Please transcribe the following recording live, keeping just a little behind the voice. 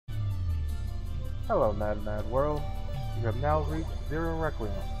Hello, Mad World. You have now reached Zero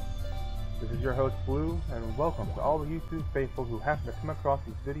Requiem. This is your host, Blue, and welcome to all the YouTube faithful who happen to come across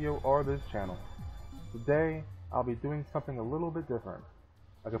this video or this channel. Today, I'll be doing something a little bit different.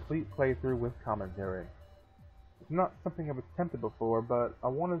 A complete playthrough with commentary. It's not something I've attempted before, but I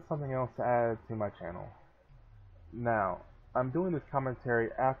wanted something else to add to my channel. Now, I'm doing this commentary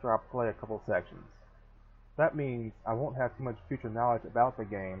after I play a couple sections. That means I won't have too much future knowledge about the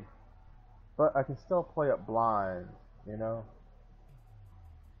game, but I can still play it blind, you know?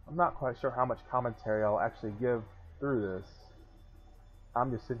 I'm not quite sure how much commentary I'll actually give through this.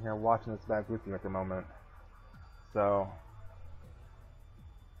 I'm just sitting here watching this back with you at the moment. So,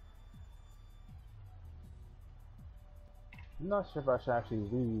 I'm not sure if I should actually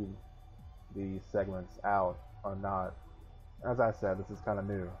read these segments out or not. As I said, this is kind of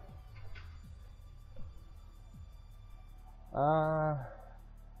new.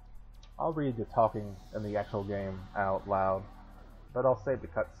 I'll read the talking in the actual game out loud, but I'll save the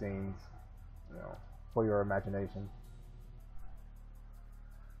cutscenes, you know, for your imagination.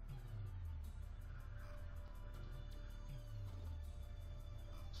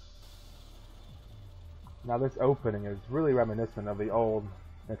 Now this opening is really reminiscent of the old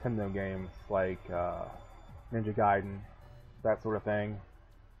Nintendo games like Ninja Gaiden, that sort of thing.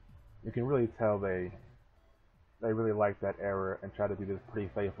 You can really tell they really like that era and try to do this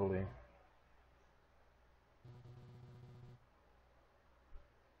pretty faithfully.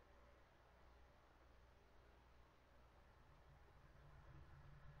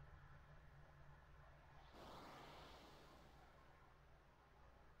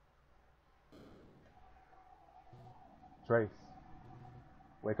 Trace.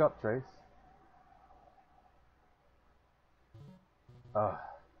 Wake up, Trace.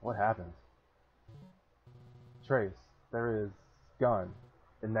 What happened? Trace, there is gun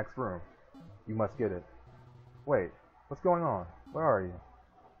in next room. You must get it. Wait, what's going on? Where are you?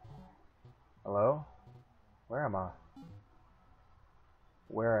 Hello? Where am I?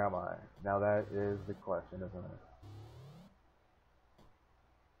 Where am I? Now that is the question, isn't it?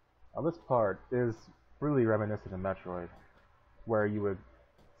 Now this part is really reminiscent of Metroid, where you would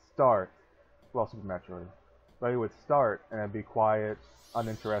start, well, Super Metroid, where you would start and it'd be quiet,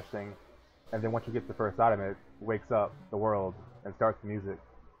 uninteresting, and then once you get the first item, it wakes up the world and starts the music.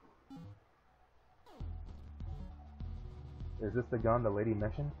 Is this the gun the lady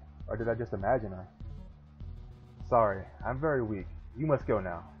mentioned, or did I just imagine her? Sorry, I'm very weak. You must go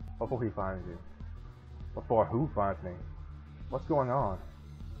now, before he finds you. Before who finds me? What's going on?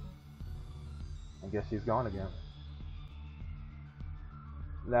 I guess she's gone again.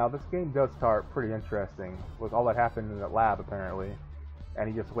 Now, this game does start pretty interesting, with all that happened in that lab, apparently. And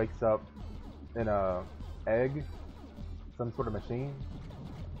he just wakes up in a egg, some sort of machine.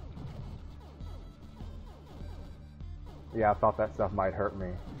 Yeah, I thought that stuff might hurt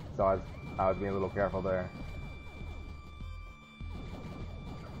me, so I was being a little careful there.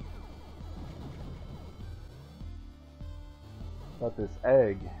 But this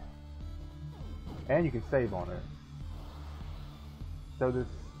egg, and you can save on it. So this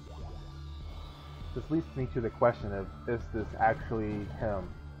leads me to the question of, is this actually him?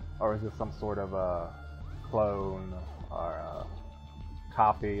 Or is this some sort of a clone or a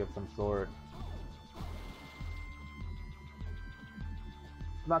copy of some sort?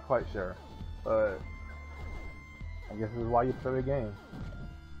 I'm not quite sure, but I guess this is why you play the game.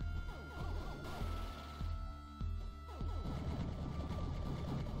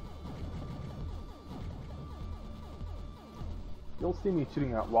 You'll see me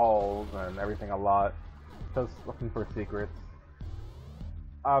shooting at walls and everything a lot, just looking for secrets.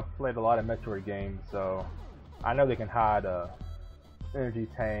 I've played a lot of Metroid games, so I know they can hide a energy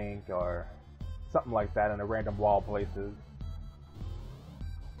tank or something like that in a random wall places.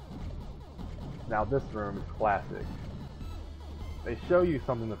 Now this room is classic. They show you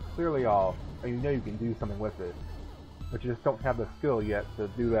something that's clearly off, and you know you can do something with it, but you just don't have the skill yet to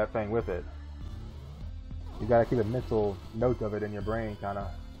do that thing with it. You gotta keep a mental note of it in your brain, kinda,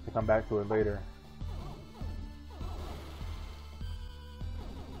 to come back to it later.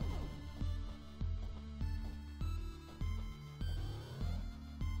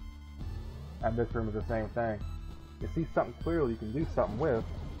 And this room is the same thing. You see something clearly you can do something with,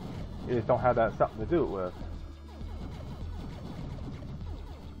 you just don't have that something to do it with.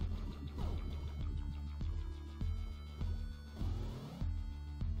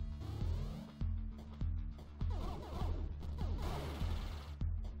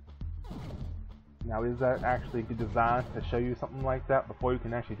 Now, is that actually designed to show you something like that before you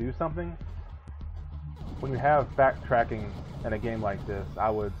can actually do something? When you have backtracking in a game like this, I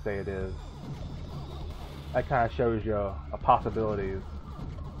would say it is. that kind of shows you a possibilities,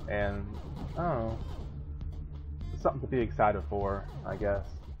 and I don't know, something to be excited for, I guess.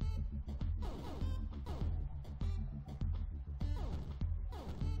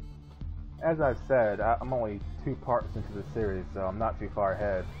 As I've said, I'm only 2 parts into the series, so I'm not too far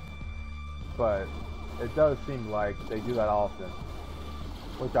ahead. But it does seem like they do that often,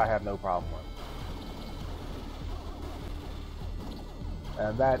 which I have no problem with.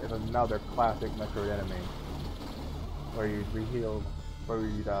 And that is another classic Metroid enemy, where you'd refill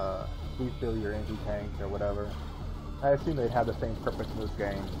your energy tanks or whatever. I assume they'd have the same purpose in this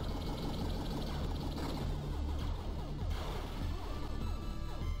game.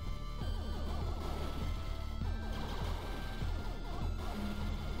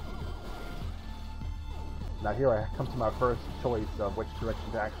 Now here I come to my first choice of which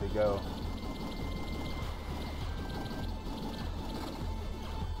direction to actually go.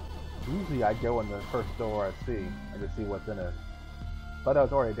 Usually I go in the first door I see and just see what's in it. But I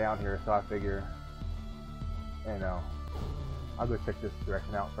was already down here, so I figure, you know, I'll go check this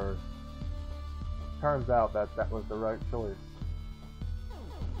direction out first. Turns out that that was the right choice.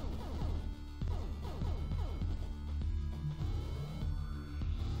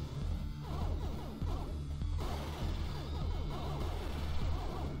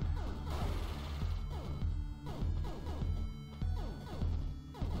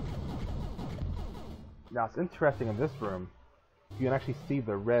 Now it's interesting in this room, you can actually see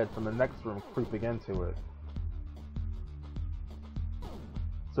the red from the next room creeping into it.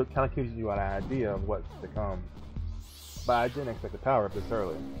 So it kind of gives you an idea of what's to come. But I didn't expect to power up this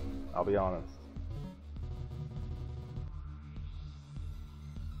early, I'll be honest.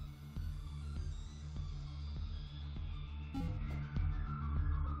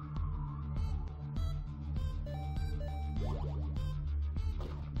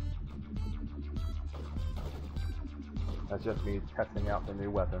 That's just me testing out the new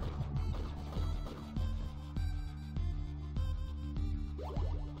weapon.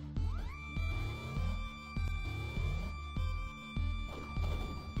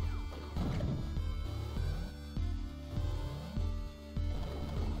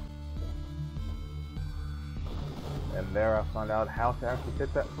 And there I found out how to actually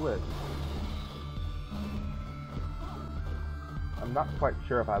hit that switch. I'm not quite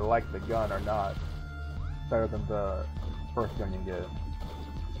sure if I like the gun or not. Better than the first gun you get.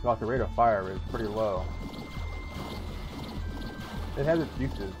 Because the rate of fire is pretty low. It has its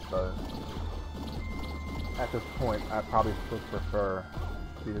uses, but at this point I probably still prefer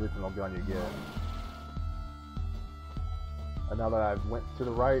the original gun you get. And now that I've went to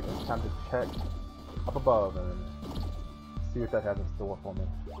the right, it's time to check up above and see what that has in store for me.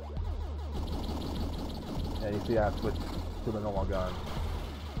 And you see I switched to the normal gun.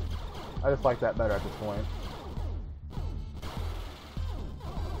 I just like that better at this point.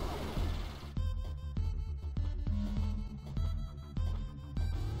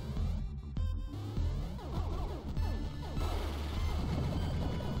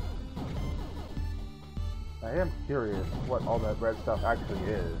 I am curious what all that red stuff actually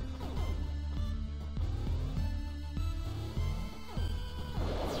is.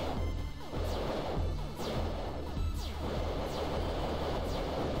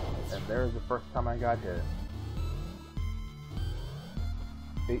 And there's the first time I got hit.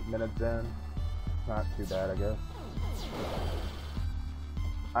 8 minutes in. Not too bad, I guess.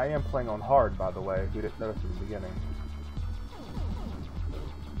 I am playing on hard, by the way, if you didn't notice at the beginning.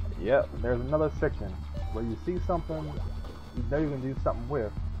 Yep, there's another section where you see something you know you can do something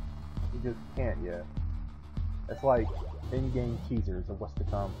with, you just can't yet. It's like in-game teasers of what's to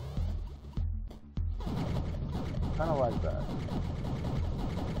come. Kinda like that.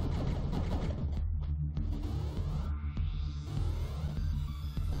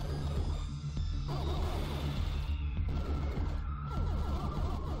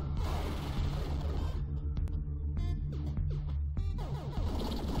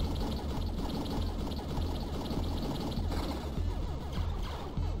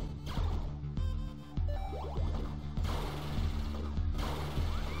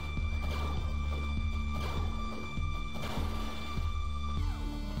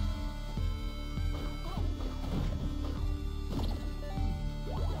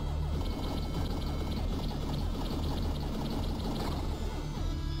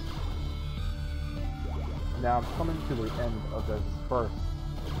 Now I'm coming to the end of this first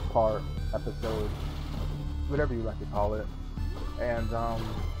part, episode, whatever you like to call it, and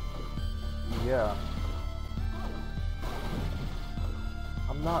yeah.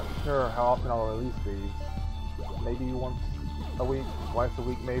 I'm not sure how often I'll release these. Maybe once a week, twice a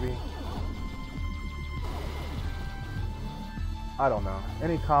week maybe. I don't know,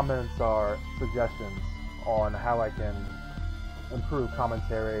 any comments or suggestions on how I can improve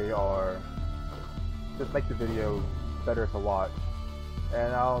commentary or just make the video better to watch,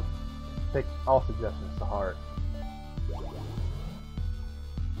 and I'll take all suggestions to heart.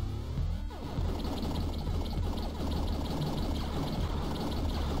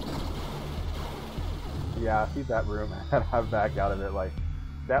 Yeah, I see that room and I'm back out of it. Like,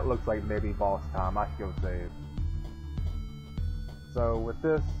 that looks like maybe boss time. I should go save. So with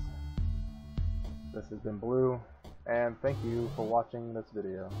this has been Blue, and thank you for watching this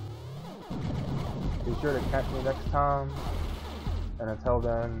video. Be sure to catch me next time, and until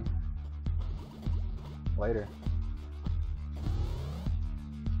then, later.